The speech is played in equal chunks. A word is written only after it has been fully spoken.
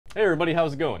Hey everybody,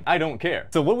 how's it going? I don't care.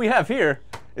 So what we have here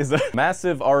is a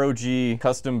massive ROG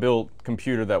custom-built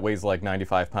computer that weighs like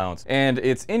 95 pounds. And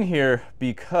it's in here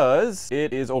because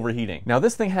it is overheating. Now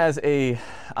this thing has a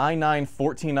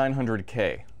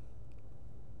i9-14900K.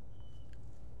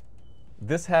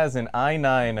 This has an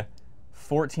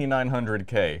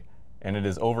i9-14900K, and it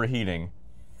is overheating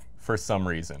for some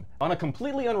reason. On a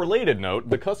completely unrelated note,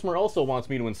 the customer also wants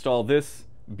me to install this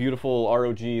beautiful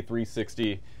ROG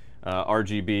 360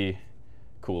 RGB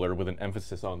cooler with an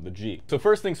emphasis on the G. So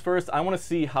first things first, I want to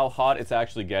see how hot it's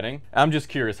actually getting. I'm just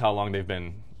curious how long they've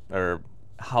been, I'm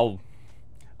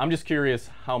just curious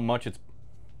how much it's.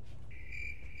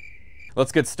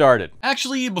 Let's get started.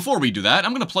 Actually, before we do that,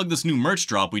 I'm gonna plug this new merch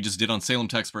drop we just did on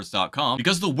SalemTechSperts.com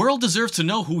because the world deserves to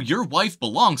know who your wife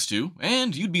belongs to,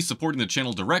 and you'd be supporting the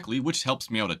channel directly, which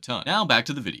helps me out a ton. Now back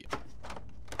to the video.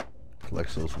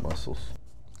 Flex those muscles.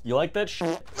 You like that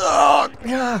shit? Oh,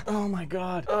 yeah. Oh my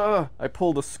god. I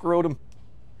pulled a scrotum.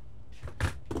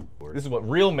 This is what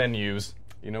real men use.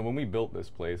 You know, when we built this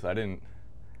place, I didn't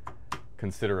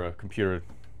consider a computer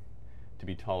to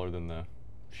be taller than the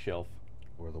shelf.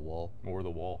 Or the wall. Or the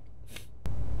wall.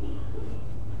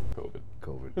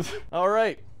 COVID. All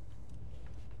right.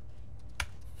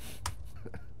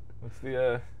 What's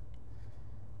the,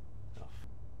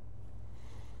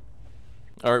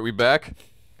 All right, we back?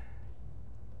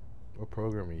 What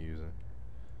program are you using?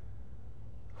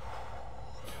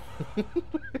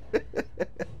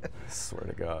 Swear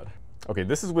to God. Okay,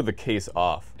 this is with the case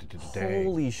off. Dang.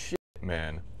 Holy shit,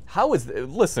 man. How is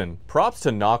listen, props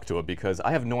to Noctua because I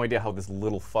have no idea how this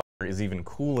little fucker is even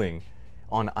cooling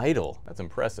on idle. That's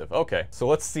impressive. Okay, so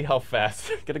let's see how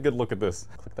fast. Get a good look at this.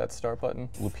 Click that start button.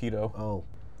 Lupido. Oh.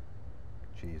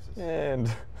 Jesus.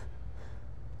 And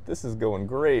this is going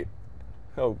great.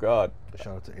 Oh God.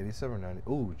 Shout out to 87 or 90.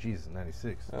 Oh, Jesus,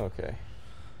 96. Okay.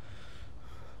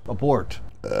 Abort.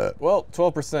 Well,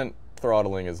 12%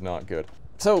 throttling is not good.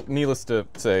 So, needless to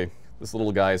say, this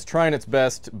little guy is trying its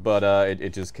best, but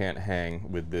it just can't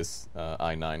hang with this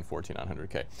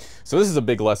i9-14900K. So this is a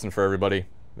big lesson for everybody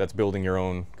that's building your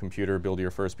own computer, build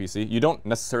your first PC. You don't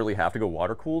necessarily have to go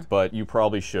water-cooled, but you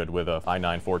probably should with a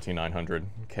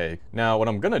i9-14900K. Now, what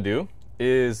I'm gonna do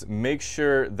is make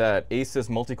sure that ASUS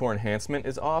multi-core enhancement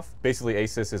is off. Basically,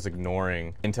 ASUS is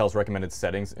ignoring Intel's recommended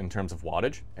settings in terms of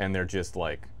wattage, and they're just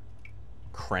like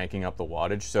cranking up the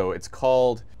wattage. So it's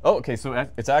called, oh, okay, so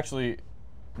it's actually,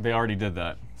 they already did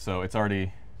that. So it's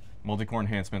already, multi-core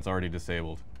enhancement's already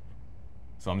disabled.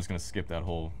 So I'm just gonna skip that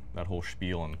whole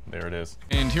spiel, and there it is.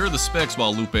 And here are the specs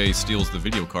while Lupe steals the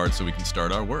video card so we can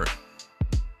start our work.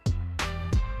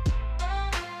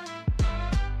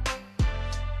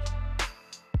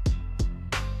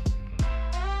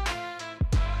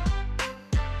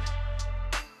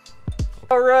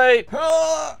 All right.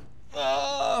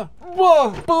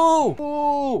 Boo!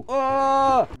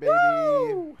 Baby.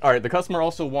 All right, the customer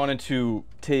also wanted to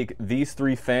take these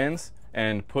 3 fans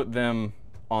and put them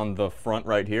on the front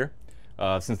right here,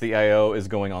 since the AIO is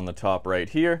going on the top right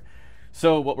here.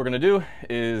 So what we're gonna do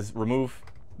is remove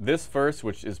this first,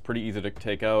 which is pretty easy to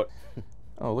take out.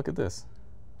 Oh, look at this.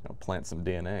 I'll plant some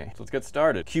DNA. So let's get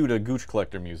started. Cue to Gooch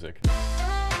Collector music.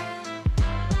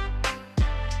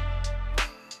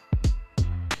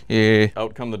 Yeah.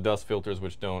 Out come the dust filters,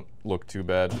 which don't look too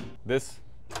bad. This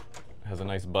has a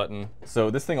nice button. So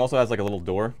this thing also has like a little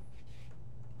door.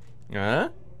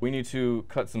 We need to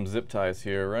cut some zip ties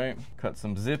here, right? Cut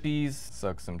some zippies,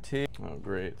 suck some tape. Oh,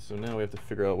 great. So now we have to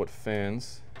figure out what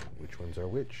fans. Which ones are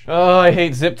which? Oh, I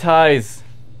hate zip ties.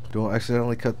 Don't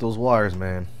accidentally cut those wires,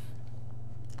 man.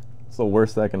 It's the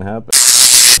worst that can happen.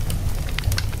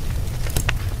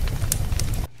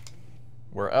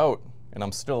 We're out, and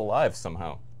I'm still alive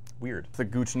somehow. Weird. The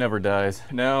gooch never dies.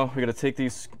 Now we gotta take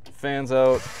these fans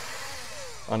out,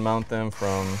 unmount them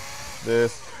from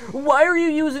this. Why are you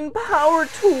using power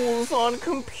tools on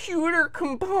computer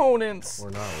components?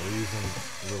 We're not. We're using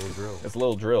a little drill. It's a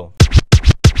little drill.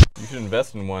 You should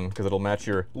invest in one because it'll match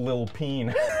your lil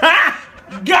peen.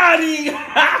 Got him!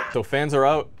 So fans are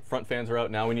out. Front fans are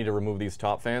out. Now we need to remove these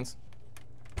top fans.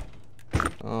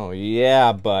 Oh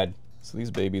yeah, bud. So these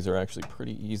babies are actually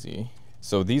pretty easy.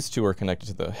 So these 2 are connected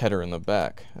to the header in the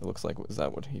back. It looks like, is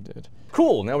that what he did?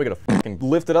 Cool, now we gotta fucking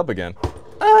lift it up again. Woo!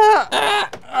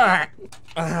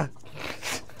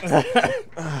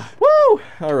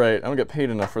 All right, I don't get paid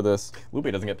enough for this.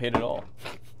 Lupe doesn't get paid at all.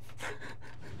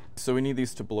 So we need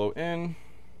these to blow in.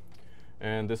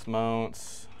 And this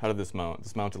mounts, how did this mount?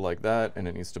 This mounted like that, and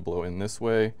it needs to blow in this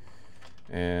way.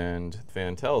 And the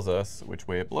fan tells us which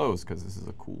way it blows, because this is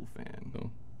a cool fan.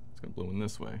 So it's gonna blow in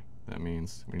this way. That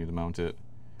means we need to mount it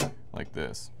like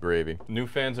this. Gravy. New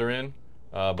fans are in.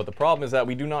 But the problem is that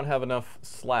we do not have enough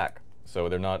slack, so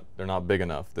they're not big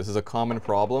enough. This is a common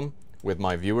problem with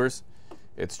my viewers.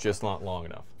 It's just not long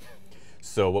enough.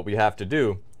 So what we have to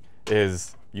do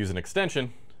is use an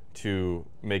extension to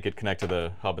make it connect to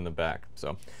the hub in the back.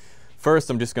 So first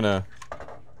I'm just gonna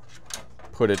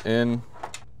put it in.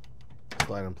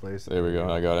 Slide in place. There we go,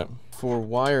 I got it. For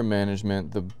wire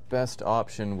management, the best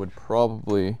option would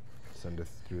probably send it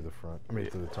through the front. I mean,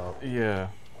 through the top. Yeah.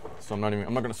 So I'm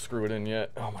not gonna screw it in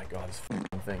yet. Oh my god, this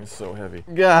thing is so heavy.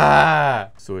 Gah!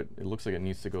 So it looks like it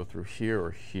needs to go through here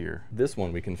or here. This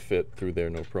one we can fit through there,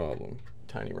 no problem.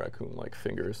 Tiny raccoon-like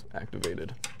fingers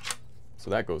activated. So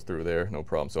that goes through there, no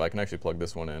problem. So I can actually plug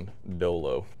this one in,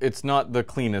 dolo. It's not the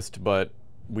cleanest, but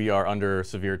we are under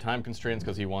severe time constraints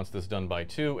because he wants this done by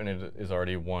 2 and it is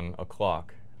already 1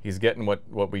 o'clock. He's getting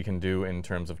what we can do in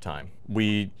terms of time.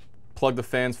 We plug the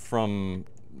fans from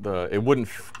the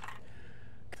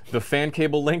fan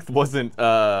cable length wasn't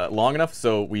long enough,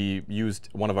 so we used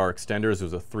one of our extenders. It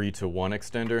was a 3-to-1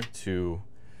 extender to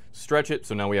stretch it.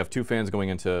 So now we have 2 fans going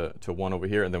into one over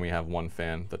here, and then we have 1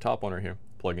 fan, the top one right here,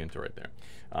 plugged into right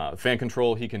there. Fan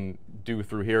control he can do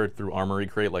through here, through Armory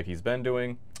Crate like he's been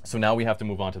doing. So now we have to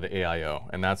move on to the AIO,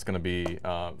 and that's gonna be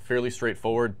fairly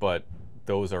straightforward, but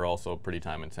those are also pretty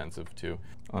time intensive too.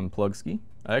 Unplug ski.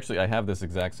 I have this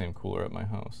exact same cooler at my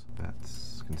house.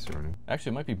 That's concerning.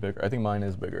 Actually, it might be bigger. I think mine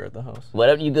is bigger at the house. Why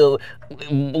don't you go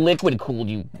liquid cooled,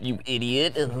 you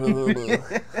idiot?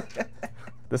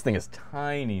 This thing is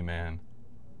tiny, man.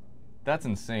 That's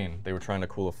insane. They were trying to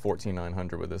cool a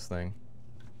 14900 with this thing.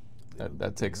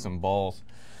 That takes some balls.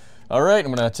 All right,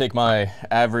 I'm gonna take my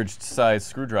average size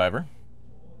screwdriver.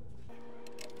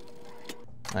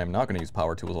 I am not gonna use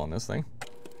power tools on this thing.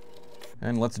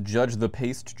 And let's judge the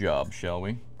paste job, shall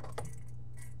we?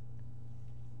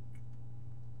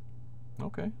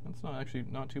 Okay, that's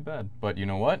not too bad. But you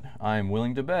know what? I'm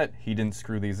willing to bet he didn't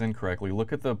screw these in correctly.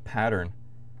 Look at the pattern.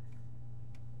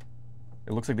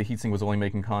 It looks like the heatsink was only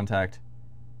making contact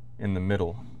in the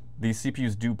middle. These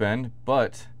CPUs do bend,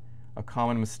 but a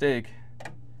common mistake,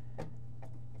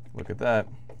 look at that.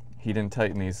 He didn't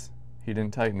tighten these. He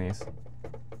didn't tighten these.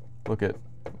 Look at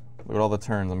all the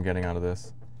turns I'm getting out of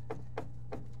this.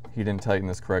 He didn't tighten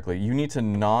this correctly. You need to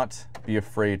not be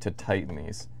afraid to tighten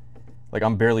these. Like,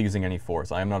 I'm barely using any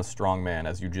force. I am not a strong man,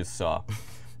 as you just saw.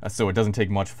 So it doesn't take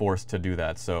much force to do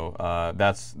that. So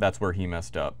that's where he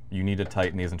messed up. You need to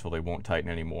tighten these until they won't tighten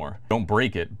anymore. Don't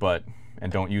break it,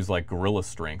 and don't use like gorilla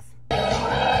strength.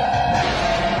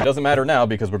 It doesn't matter now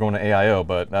because we're going to AIO,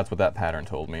 but that's what that pattern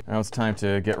told me. Now it's time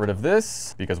to get rid of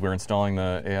this because we're installing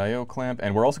the AIO clamp,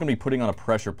 and we're also going to be putting on a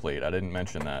pressure plate. I didn't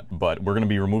mention that, but we're going to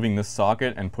be removing this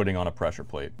socket and putting on a pressure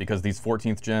plate because these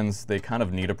 14th gens, they kind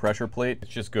of need a pressure plate.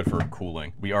 It's just good for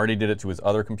cooling. We already did it to his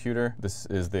other computer. This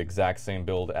is the exact same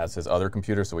build as his other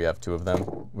computer, so we have 2 of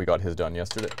them. We got his done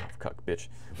yesterday. Cuck, bitch.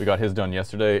 We got his done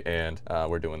yesterday, and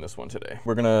we're doing this one today.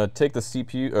 We're going to take the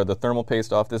CPU or the thermal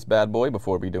paste off this bad boy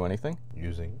before we do anything.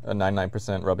 Using a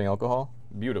 99% rubbing alcohol.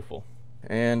 Beautiful.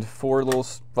 And 4 little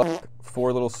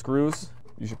screws.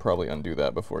 You should probably undo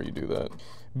that before you do that.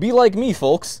 Be like me,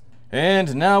 folks.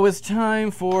 And now it's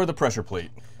time for the pressure plate.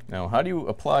 Now, how do you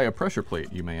apply a pressure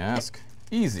plate, you may ask?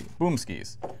 Easy. Boom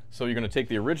skis. So you're going to take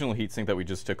the original heatsink that we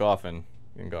just took off and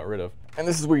got rid of. And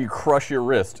this is where you crush your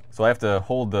wrist. So I have to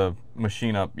hold the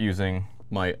machine up using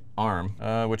my arm.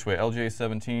 Which way?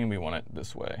 LJ17, we want it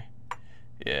this way.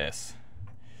 Yes.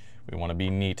 We want to be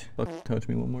neat. Look, touch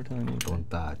me one more time. don't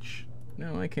touch.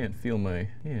 No, I can't feel my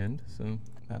hand, so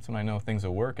that's when I know things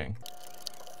are working.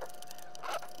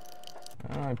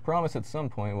 I promise at some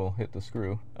point we'll hit the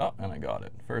screw. Oh, and I got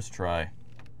it. First try.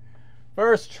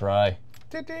 First try.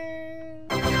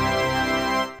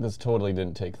 This totally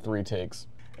didn't take 3 takes.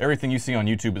 Everything you see on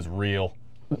YouTube is real.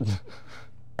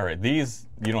 All right, these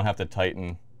you don't have to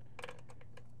tighten.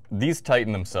 These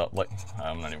tighten themselves. Like,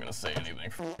 I'm not even gonna say anything.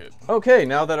 F it. Okay,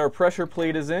 now that our pressure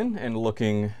plate is in and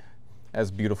looking as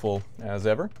beautiful as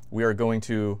ever, we are going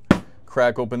to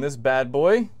crack open this bad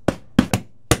boy.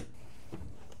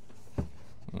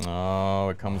 Oh,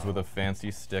 it comes with a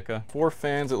fancy sticker. 4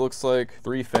 fans it looks like,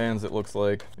 3 fans it looks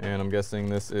like, and I'm guessing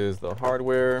this is the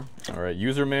hardware. All right,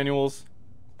 user manuals.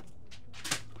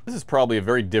 This is probably a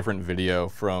very different video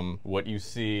from what you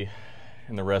see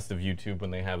in the rest of YouTube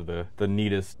when they have the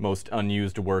neatest, most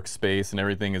unused workspace and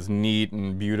everything is neat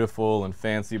and beautiful and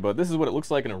fancy, but this is what it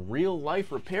looks like in a real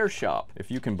life repair shop,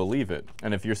 if you can believe it.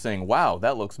 And if you're saying, wow,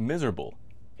 that looks miserable,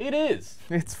 it is.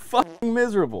 It's fucking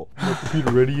miserable. Is the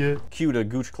computer ready yet? Cue to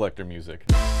Gooch Collector music.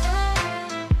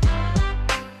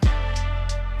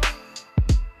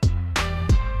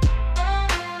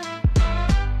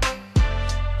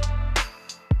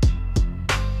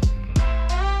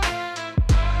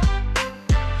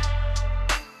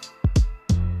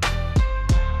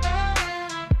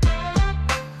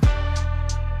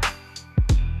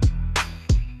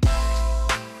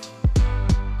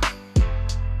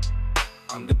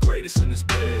 I'm the greatest in this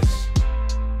biz.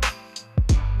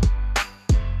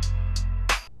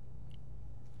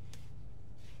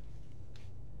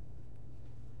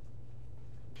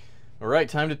 All right,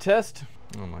 time to test.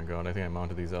 Oh my god, I think I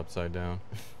mounted these upside down.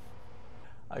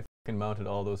 I fucking mounted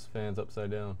all those fans upside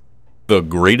down. The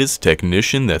greatest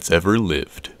technician that's ever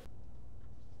lived.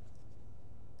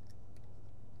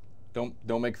 Don't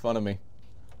make fun of me.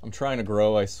 I'm trying to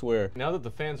grow, I swear. Now that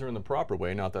the fans are in the proper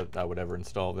way, not that I would ever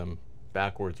install them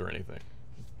backwards or anything.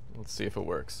 Let's see if it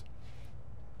works.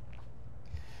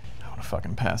 I want to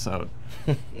fucking pass out.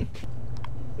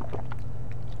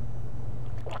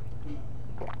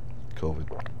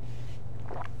 COVID.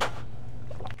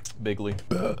 Bigly.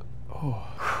 Oh.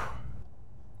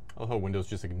 I love how Windows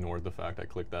just ignored the fact I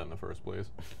clicked that in the first place.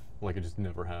 Like it just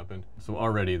never happened. So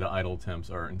already the idle temps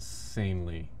are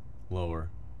insanely lower.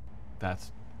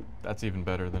 That's even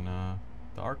better than the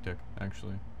Arctic,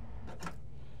 actually.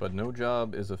 But no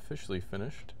job is officially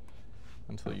finished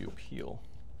until you peel.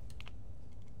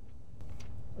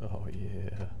 Oh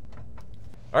yeah.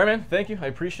 All right, man. Thank you. I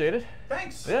appreciate it.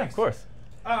 Thanks. Yeah, of course.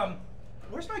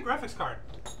 Where's my graphics card?